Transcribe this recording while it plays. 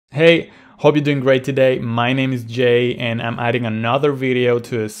Hey, hope you're doing great today. My name is Jay and I'm adding another video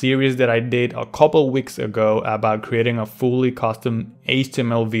to a series that I did a couple weeks ago about creating a fully custom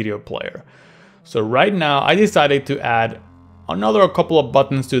HTML video player. So right now I decided to add another couple of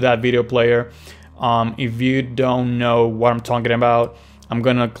buttons to that video player. If you don't know what I'm talking about, I'm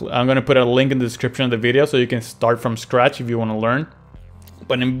gonna put a link in the description of the video so you can start from scratch if you want to learn.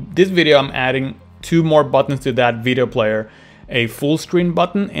 But in this video I'm adding two more buttons to that video player. A full screen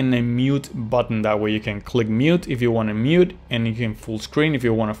button and a mute button. That way you can click mute if you want to mute, and you can full screen if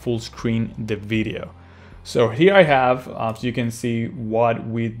you want to full screen the video. So here I have, so you can see what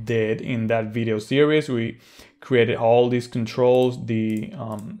we did in that video series. We created all these controls, the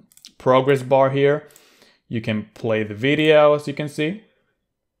progress bar here. You can play the video, as you can see.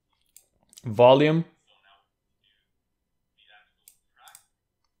 Volume.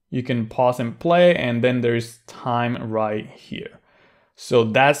 You can pause and play, and then there's time right here. So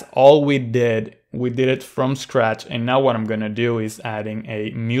that's all we did. We did it from scratch, and now what I'm gonna do is adding a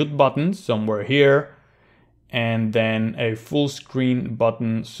mute button somewhere here, and then a full screen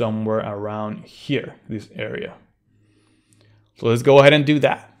button somewhere around here, this area. So let's go ahead and do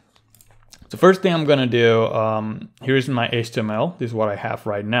that. So first thing I'm gonna do, here's my HTML. This is what I have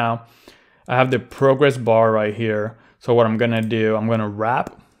right now. I have the progress bar right here. So what I'm gonna do, I'm gonna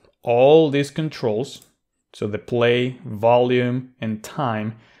wrap all these controls, so the play, volume, and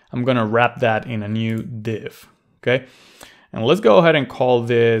time, I'm gonna wrap that in a new div, okay? And let's go ahead and call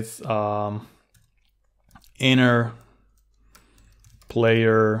this inner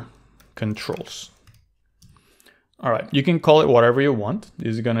player controls. All right, you can call it whatever you want.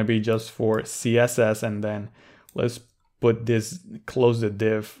 This is gonna be just for CSS, and then let's put this, close the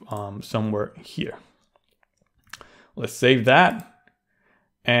div somewhere here. Let's save that.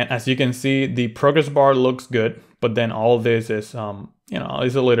 And as you can see, the progress bar looks good, but then all this is,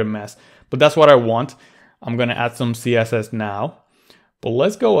 is a little mess. But that's what I want. I'm gonna add some CSS now. But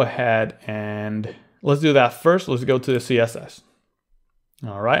let's go ahead and let's do that first. Let's go to the CSS.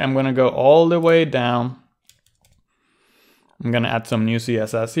 All right, I'm gonna go all the way down. I'm gonna add some new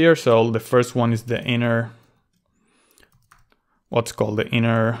CSS here. So the first one is the inner, what's called the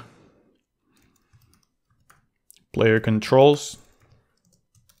inner player controls.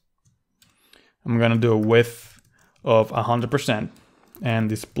 I'm gonna do a width of 100% and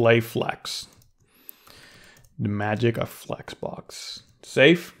display flex. The magic of Flexbox.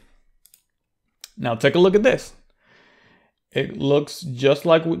 Save. Now take a look at this. It looks just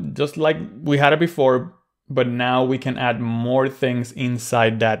like we had it before, but now we can add more things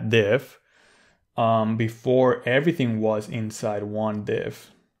inside that div. Before everything was inside one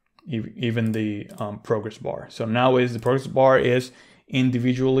div, even the progress bar. So now the progress bar is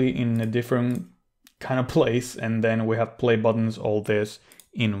individually in a different kind of place, and then we have play buttons, all this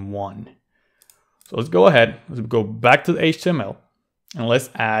in one. So let's go ahead, let's go back to the HTML, and let's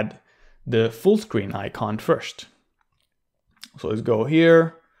add the full screen icon first. So let's go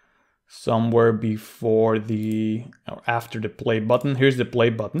here, somewhere before the, or after the play button. Here's the play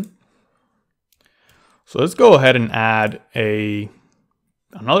button. So let's go ahead and add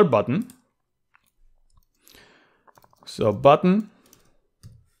another button. So button.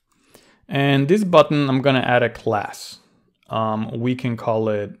 And this button, I'm gonna add a class. We can call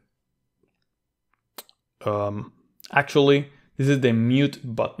it, actually, this is the mute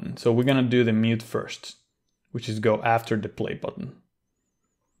button. So we're gonna do the mute first, which is go after the play button.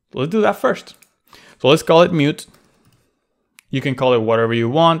 So let's do that first. So let's call it mute. You can call it whatever you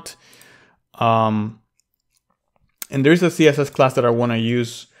want. And there's a CSS class that I wanna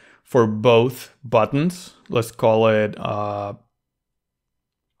use for both buttons. Let's call it,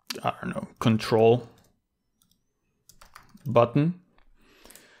 I don't know, control button.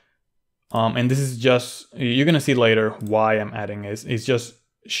 And this is just, you're gonna see later why I'm adding this. It's just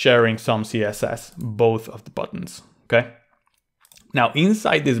sharing some CSS, both of the buttons, okay? Now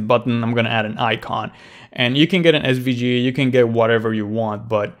inside this button, I'm gonna add an icon, and you can get an SVG, you can get whatever you want,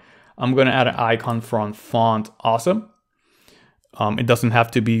 but I'm gonna add an icon from Font Awesome. It doesn't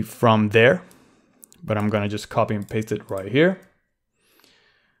have to be from there, but I'm gonna just copy and paste it right here.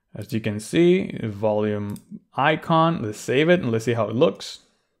 As you can see, volume icon, let's save it and let's see how it looks.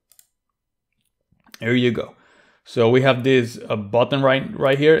 There you go. So we have this button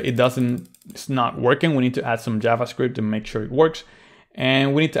right here. It's not working. We need to add some JavaScript to make sure it works.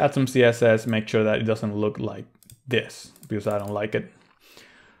 And we need to add some CSS, make sure that it doesn't look like this, because I don't like it.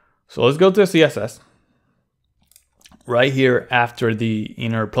 So let's go to CSS. Right here after the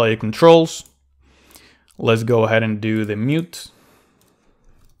inner player controls, let's go ahead and do the mute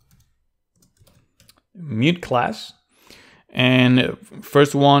class. And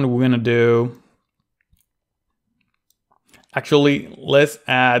first one we're gonna do, actually, let's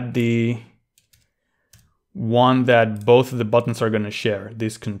add the one that both of the buttons are gonna share,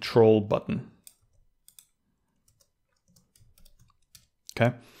 this control button.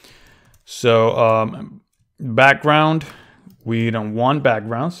 Okay, so background, we don't want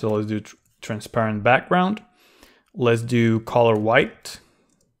background, so let's do transparent background. Let's do color white.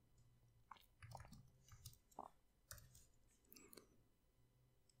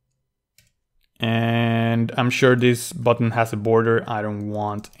 And I'm sure this button has a border. I don't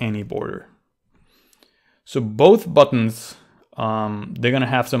want any border. So both buttons, they're gonna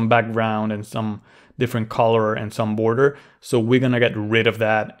have some background and some different color and some border. So we're gonna get rid of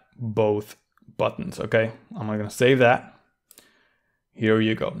that, both buttons, okay? I'm gonna save that. Here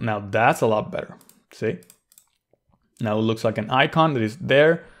you go. Now that's a lot better, see? Now it looks like an icon that is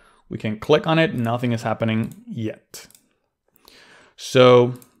there. We can click on it, nothing is happening yet.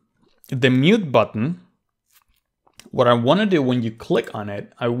 So the mute button, what I wanna do when you click on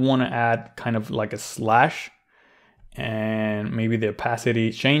it, I wanna add kind of like a slash and maybe the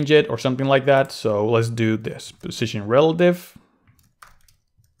opacity, change it or something like that. So let's do this, position relative.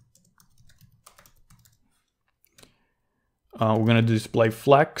 We're gonna do display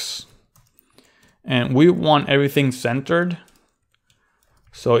flex. And we want everything centered.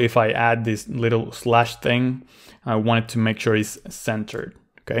 So if I add this little slash thing, I want it to make sure it's centered,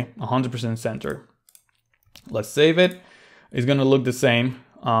 okay? 100% center. Let's save it. It's gonna look the same,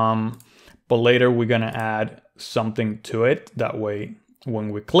 but later we're gonna add something to it. That way,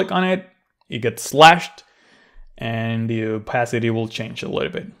 when we click on it, it gets slashed and the opacity will change a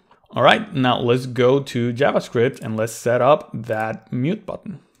little bit. All right, now let's go to JavaScript and let's set up that mute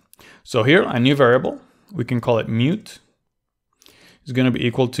button. So here, a new variable, we can call it mute. It's gonna be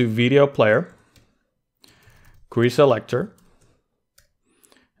equal to video player, query selector.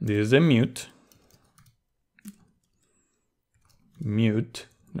 This is a mute. Mute,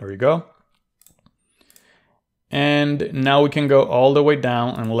 there we go. And now we can go all the way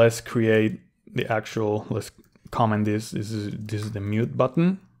down and let's create the actual, let's comment this. This is the mute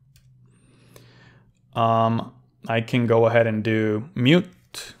button. I can go ahead and do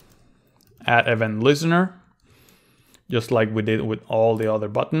mute, add event listener, just like we did with all the other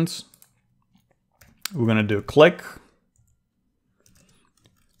buttons. We're gonna do click.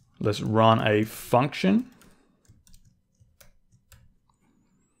 Let's run a function.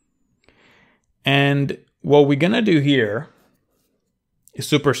 And what we're gonna do here is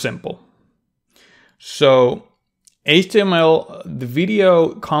super simple. So HTML, the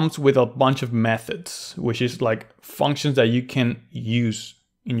video comes with a bunch of methods, which is like functions that you can use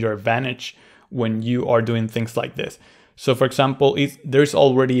in your advantage when you are doing things like this. So for example, there's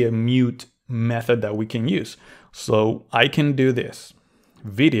already a mute method that we can use. So I can do this,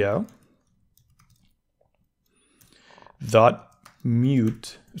 video dot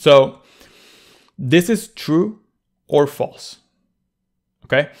mute. So this is true or false,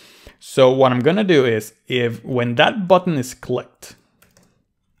 okay? So what I'm gonna do is, when that button is clicked,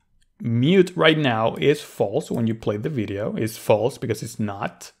 mute right now is false. When you play the video, it's false because it's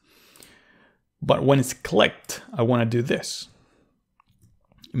not. But when it's clicked, I wanna do this.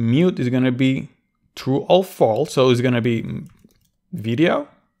 Mute is gonna be true or false. So it's gonna be video.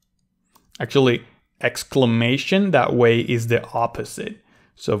 Actually, exclamation, that way is the opposite.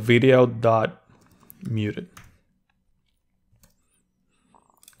 So video dot muted.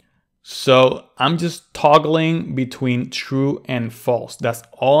 So I'm just toggling between true and false. That's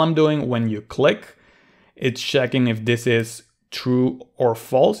all I'm doing when you click. It's checking if this is true or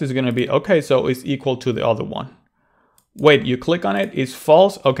false. It's gonna be, okay, so it's equal to the other one. Wait, you click on it, it's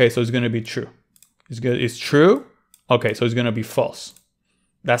false. Okay, so it's gonna be true. It's true. Okay, so it's gonna be false.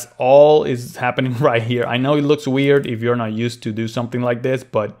 That's all is happening right here. I know it looks weird if you're not used to do something like this,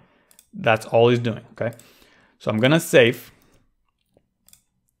 but that's all it's doing, okay? So I'm gonna save.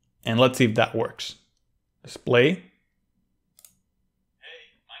 And let's see if that works. Display. Hey,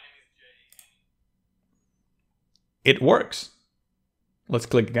 my name is Jay. It works. Let's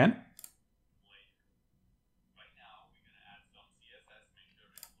click again. Right now, we're gonna add some CSS, make sure it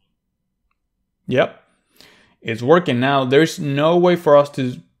looks. Yep, it's working now. There's no way for us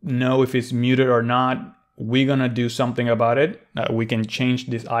to know if it's muted or not. We're gonna do something about it. We can change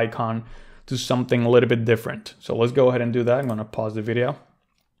this icon to something a little bit different. So let's go ahead and do that. I'm gonna pause the video.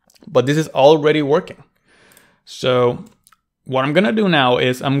 But this is already working. So what I'm gonna do now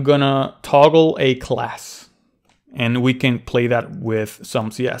is I'm gonna toggle a class and we can play that with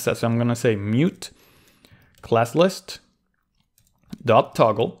some CSS. So I'm gonna say mute class list dot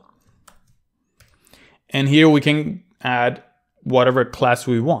toggle. And here we can add whatever class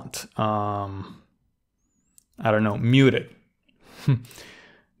we want. I don't know, muted.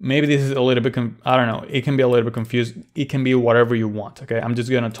 Maybe this is a little bit, I don't know, it can be a little bit confused. It can be whatever you want, okay? I'm just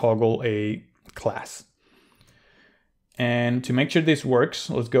gonna toggle a class. And to make sure this works,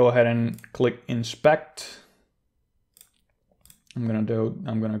 let's go ahead and click inspect. I'm gonna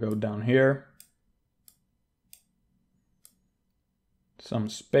go down here. Some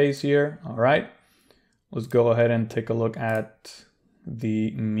space here, all right. Let's go ahead and take a look at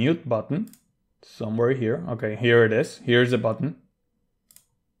the mute button. Somewhere here. Okay, here it is. Here's the button.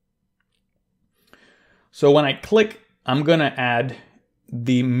 So when I click, I'm gonna add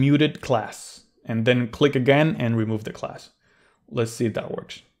the muted class and then click again and remove the class. Let's see if that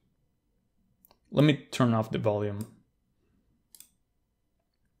works. Let me turn off the volume.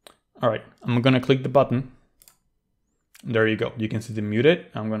 All right, I'm gonna click the button. There you go. You can see the muted.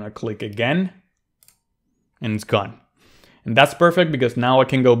 I'm gonna click again and it's gone. And that's perfect because now I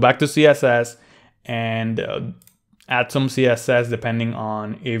can go back to CSS and add some CSS depending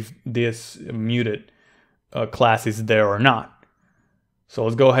on if this muted class is there or not. So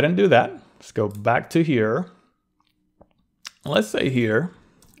let's go ahead and do that. Let's go back to here. Let's say here,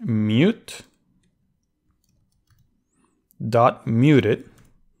 mute dot muted.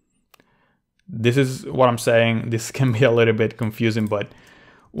 This is what I'm saying. This can be a little bit confusing, but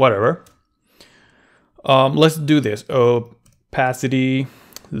whatever. Let's do this. Opacity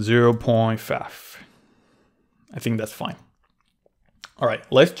 0.5. I think that's fine. All right,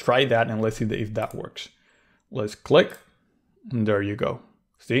 let's try that and let's see if that works. Let's click, and there you go.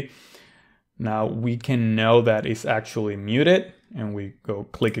 See? Now we can know that it's actually muted, and we go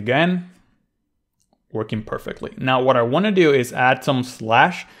click again, working perfectly. Now what I want to do is add some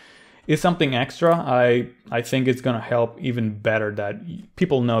slash. It's something extra. I think it's gonna help even better that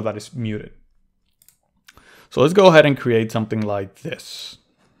people know that it's muted. So let's go ahead and create something like this.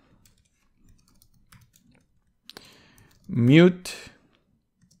 Mute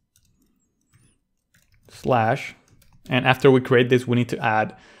slash, and after we create this, we need to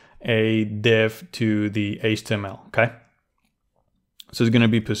add a div to the HTML, okay? So it's gonna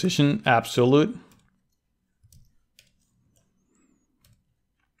be position absolute.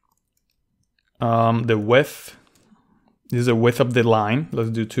 The width, this is the width of the line.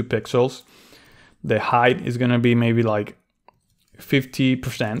 Let's do 2 pixels. The height is gonna be maybe like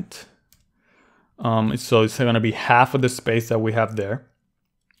 50%. So it's gonna be half of the space that we have there.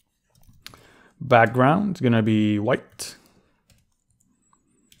 Background is gonna be white.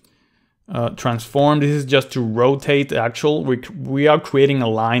 Transform, this is just to rotate the actual, we are creating a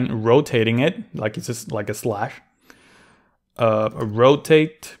line, rotating it, like it's just like a slash.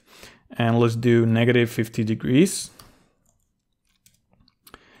 Rotate, and let's do -50 degrees.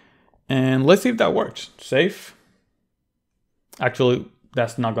 And let's see if that works. Save. Actually,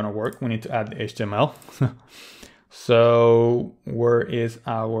 that's not gonna work. We need to add the HTML. So where is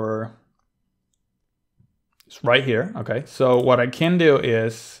our, it's right here. Okay, so what I can do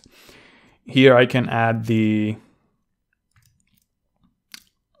is, here I can add the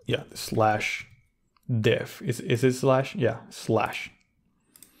slash div. Is it slash? Yeah, slash.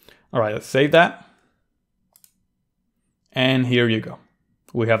 All right, let's save that. And here you go.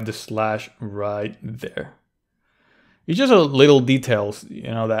 We have the slash right there. It's just a little details,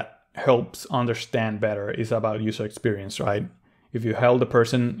 that helps understand better. It's about user experience, right? If you help the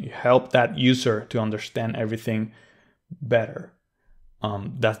person, you help that user to understand everything better.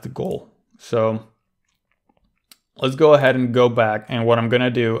 That's the goal. So let's go ahead and go back. And what I'm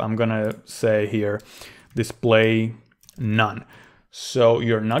gonna do, I'm gonna say here, display none. So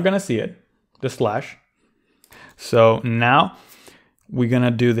you're not gonna see it, the slash. So now we're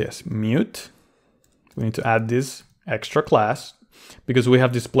gonna do this, mute. We need to add this extra class because we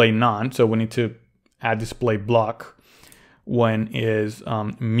have display none. So we need to add display block when is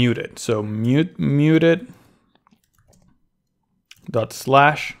muted. So muted dot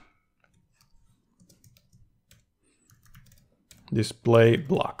slash display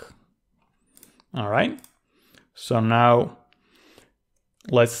block. All right. So now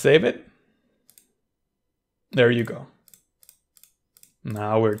let's save it. There you go.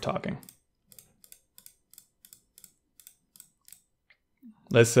 Now we're talking.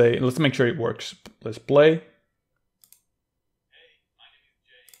 Let's make sure it works. Let's play.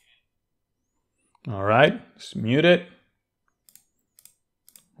 All right, let's mute it.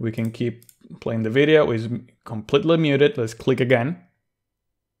 We can keep playing the video. It's completely muted. Let's click again.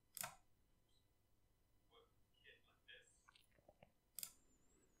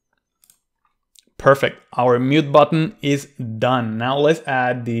 Perfect. Our mute button is done. Now let's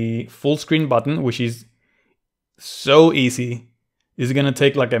add the full screen button, which is So easy. It's gonna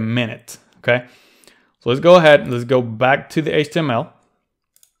take like a minute, okay? So let's go ahead, let's go back to the HTML.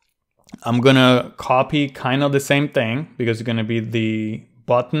 I'm gonna copy kind of the same thing because it's gonna be the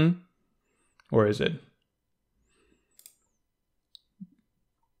button. Where is it?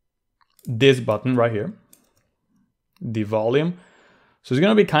 This button right here, the volume. So it's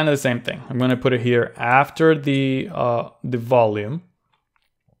gonna be kind of the same thing. I'm gonna put it here after the volume.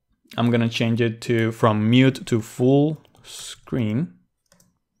 I'm gonna change it to from mute to full screen.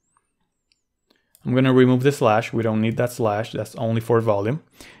 I'm gonna remove the slash. We don't need that slash. That's only for volume.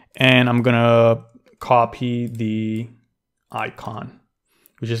 And I'm gonna copy the icon,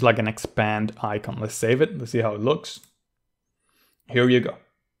 which is like an expand icon. Let's save it. Let's see how it looks. Here you go.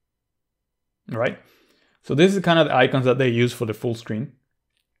 All right. So this is kind of the icons that they use for the full screen.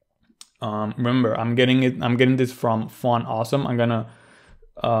 Remember, I'm getting this from Font Awesome. I'm gonna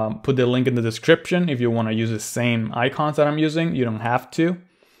put the link in the description if you want to use the same icons that I'm using. You don't have to.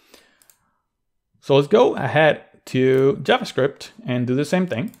 So let's go ahead to JavaScript and do the same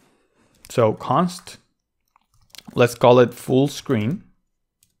thing. So const, let's call it full screen,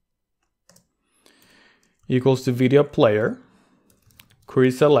 equals to video player,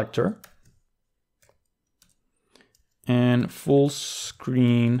 query selector, and full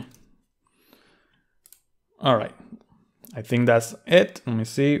screen. All right. I think that's it. Let me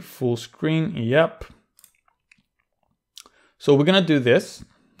see. Full screen. Yep. So we're going to do this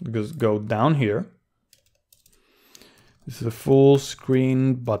because go down here. This is a full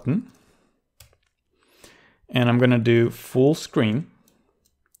screen button. And I'm going to do full screen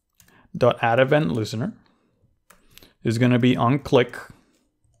dot add event listener. Is going to be on click,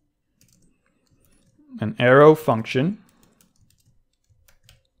 an arrow function.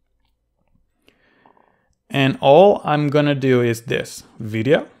 And all I'm gonna do is this,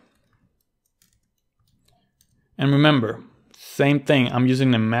 video. And remember, same thing, I'm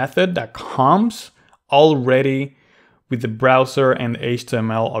using the method that comes already with the browser and the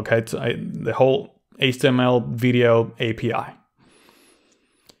HTML, okay, the whole HTML video API.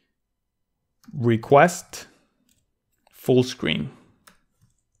 Request full screen.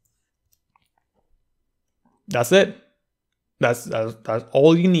 That's it. That's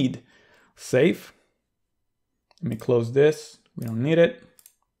all you need. Save. Let me close this. We don't need it.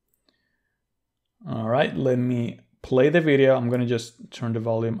 All right, let me play the video. I'm gonna just turn the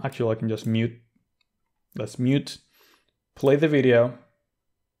volume. Actually, I can just mute. Let's mute. Play the video.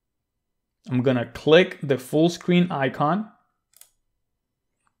 I'm gonna click the full screen icon.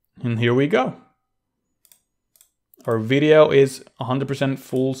 And here we go. Our video is 100%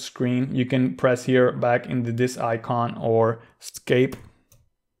 full screen. You can press here back into this icon or escape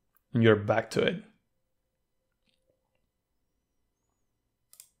and you're back to it.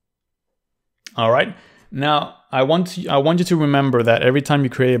 All right, now I want you to remember that every time you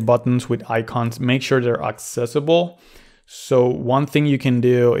create buttons with icons, make sure they're accessible. So one thing you can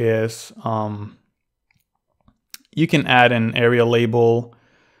do is you can add an area label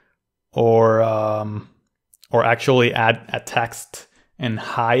or actually add a text and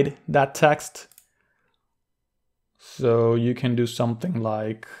hide that text. So you can do something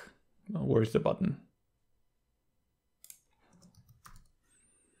like, where's the button?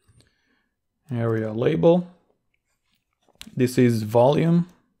 Area label. This is volume.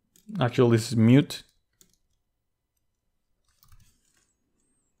 Actually, this is mute.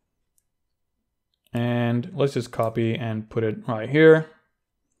 And let's just copy and put it right here.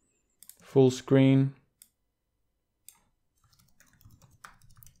 Full screen.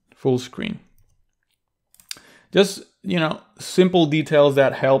 Full screen. Just, you know, simple details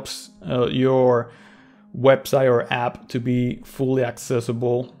that helps your website or app to be fully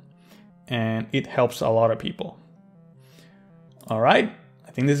accessible. And it helps a lot of people. All right,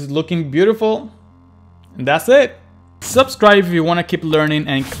 I think this is looking beautiful. And that's it. Subscribe if you want to keep learning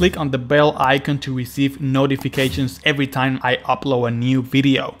and click on the bell icon to receive notifications every time I upload a new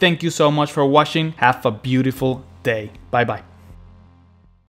video. Thank you so much for watching. Have a beautiful day. Bye bye.